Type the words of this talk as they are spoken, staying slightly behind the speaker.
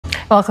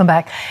Welcome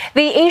back.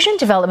 The Asian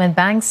Development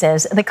Bank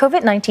says the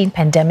COVID-19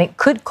 pandemic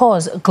could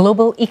cause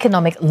global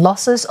economic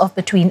losses of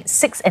between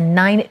 $6 and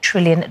 $9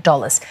 trillion.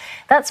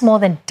 That's more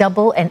than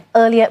double an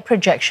earlier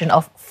projection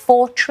of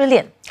 $4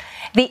 trillion.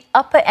 The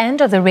upper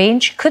end of the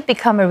range could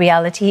become a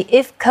reality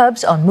if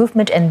curbs on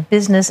movement and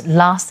business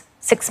last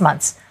 6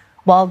 months,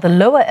 while the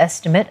lower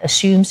estimate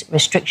assumes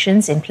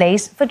restrictions in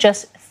place for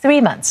just 3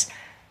 months.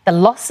 The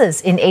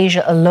losses in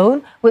Asia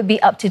alone would be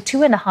up to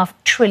 $2.5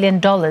 trillion,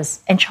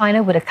 and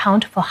China would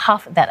account for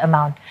half that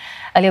amount.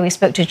 Earlier, we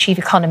spoke to Chief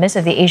Economist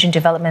of the Asian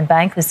Development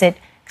Bank, who said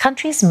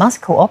countries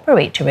must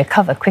cooperate to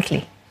recover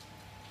quickly.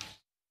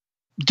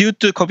 Due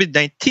to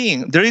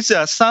COVID-19, there is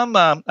some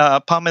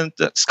permanent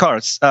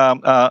scars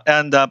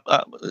and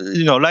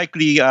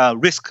likely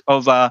risk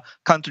of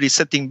countries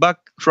setting back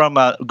from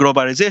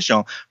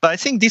globalization. But I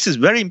think this is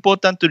very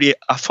important to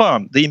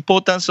reaffirm the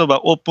importance of an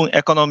open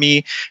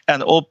economy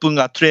and open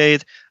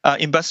trade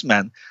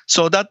investment,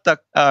 so that the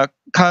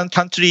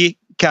country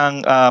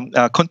can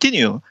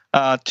continue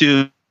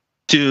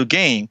to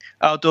gain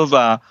out of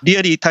a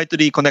really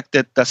tightly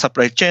connected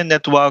supply chain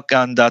network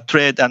and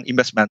trade and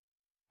investment.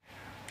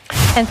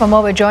 And for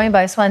more, we're joined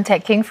by Suan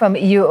Teck Kin from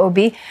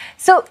UOB.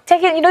 So,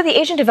 Teck Kin, the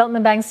Asian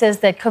Development Bank says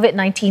that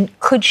COVID-19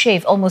 could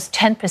shave almost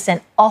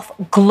 10% off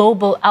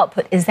global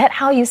output. Is that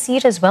how you see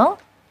it as well?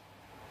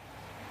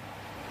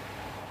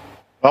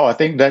 Well, I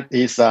think that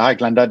is, hi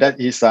Glenda, that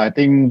is, I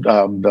think,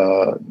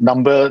 the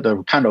number,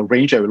 the kind of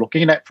range that we're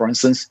looking at. For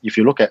instance, if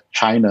you look at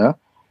China,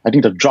 I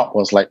think the drop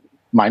was like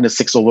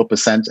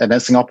 -6%, and then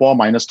Singapore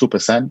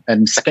 -2%.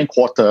 And second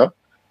quarter,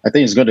 I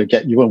think it's going to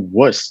get even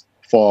worse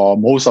for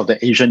most of the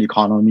Asian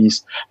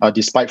economies,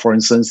 despite, for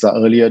instance,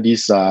 earlier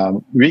this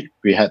week,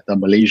 we had the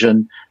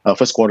Malaysian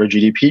first quarter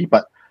GDP,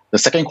 but the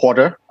second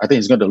quarter, I think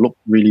it's going to look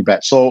really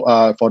bad. So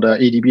for the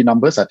ADB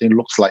numbers, I think it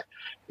looks like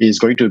it's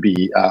going to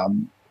be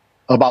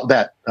about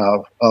that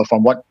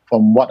from what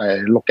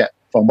I'm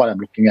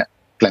looking at,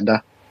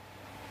 Glenda.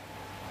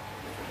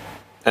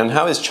 And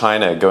how is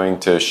China going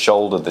to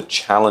shoulder the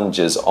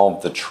challenges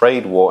of the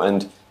trade war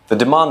and the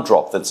demand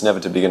drop that's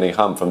inevitably going to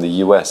come from the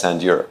US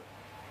and Europe?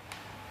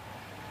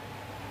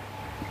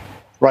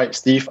 Right,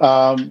 Steve.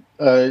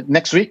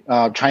 Next week,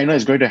 China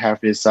is going to have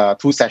its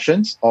 2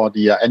 sessions, or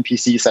the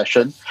NPC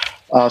session.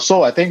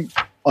 So I think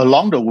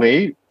along the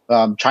way,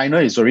 China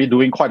is already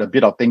doing quite a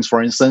bit of things.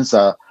 For instance,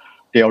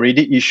 they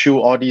already issue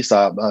all these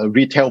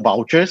retail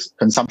vouchers,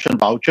 consumption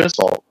vouchers,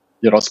 or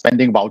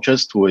spending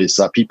vouchers to its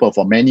people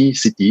for many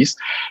cities.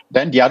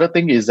 Then the other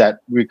thing is that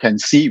we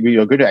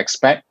are going to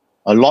expect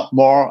a lot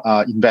more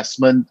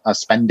investment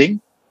spending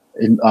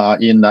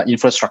in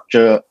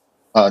infrastructure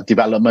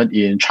development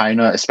in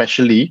China,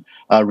 especially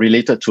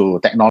related to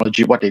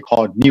technology, what they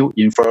call new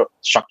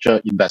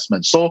infrastructure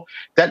investment. So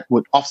that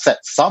would offset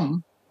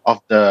some of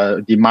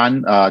the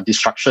demand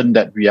destruction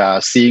that we are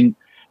seeing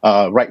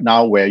right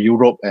now, where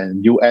Europe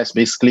and US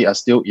basically are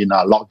still in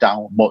a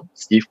lockdown mode,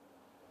 Steve.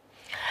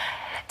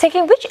 Teck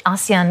Kin, which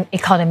ASEAN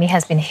economy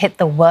has been hit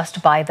the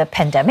worst by the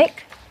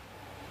pandemic?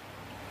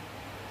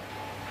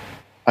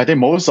 I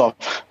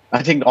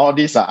think all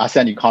these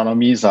ASEAN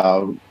economies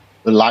are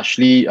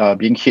largely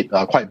being hit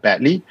quite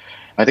badly.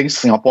 I think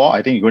Singapore,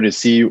 you're going to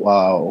see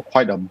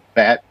quite a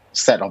bad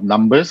set of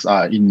numbers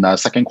in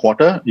second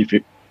quarter. If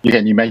you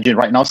can imagine,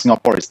 right now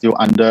Singapore is still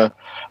under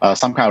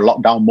some kind of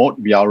lockdown mode.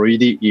 We are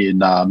already in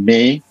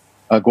May,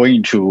 going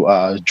into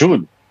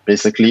June,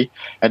 basically.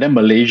 And then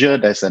Malaysia,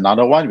 there's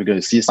another one. We're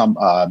going to see some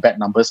bad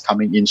numbers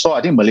coming in. So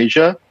I think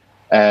Malaysia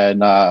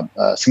and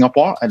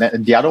Singapore, and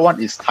then the other one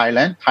is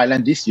Thailand.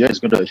 Thailand this year is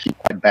going to hit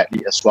quite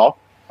badly as well,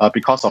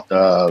 because of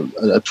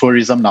the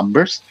tourism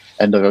numbers,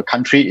 and the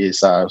country is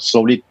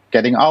slowly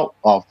getting out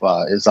of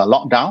its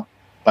lockdown.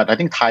 But I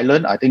think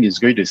Thailand, is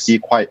going to see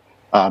quite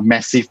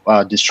massive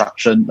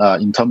destruction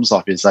in terms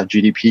of its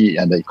GDP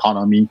and the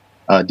economy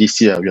this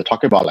year. We're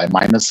talking about like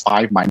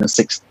 -5,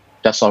 -6,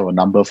 that sort of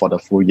number for the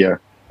full year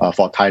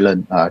for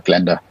Thailand,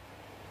 Glenda.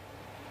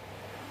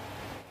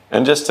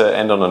 And just to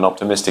end on an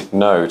optimistic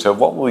note,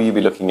 what will you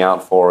be looking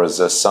out for as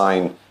a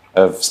sign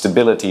of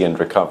stability and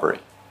recovery?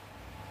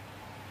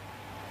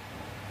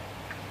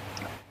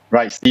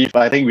 Right, Steve.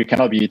 I think we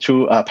cannot be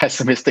too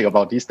pessimistic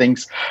about these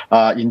things.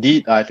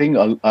 Indeed, I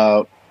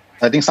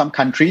think some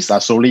countries are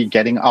slowly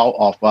getting out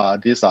of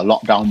this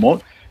lockdown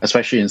mode,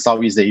 especially in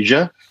Southeast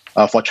Asia.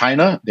 For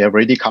China, they have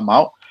already come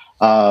out.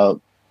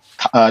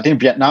 I think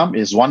Vietnam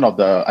is one of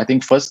the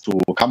first to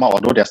come out,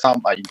 although there are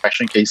some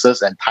infection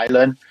cases, and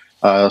Thailand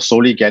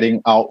slowly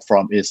getting out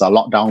from its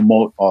lockdown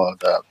mode or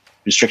the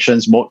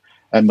restrictions mode,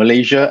 and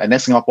Malaysia, and then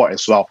Singapore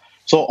as well.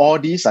 So all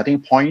these,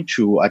 point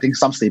to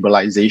some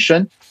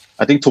stabilization.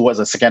 Towards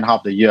the second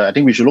half of the year,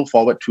 we should look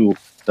forward to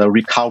the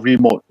recovery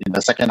mode in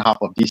the second half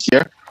of this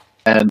year,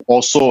 and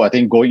also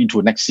going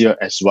into next year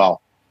as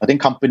well.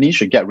 Companies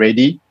should get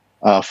ready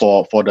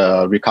for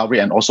the recovery,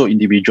 and also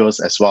individuals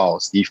as well,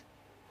 Steve.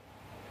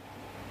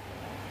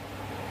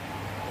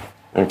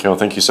 Okay, well,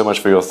 thank you so much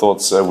for your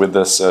thoughts with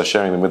us,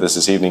 sharing them with us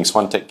this evening.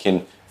 Suan Teck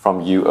Kin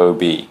from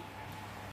UOB.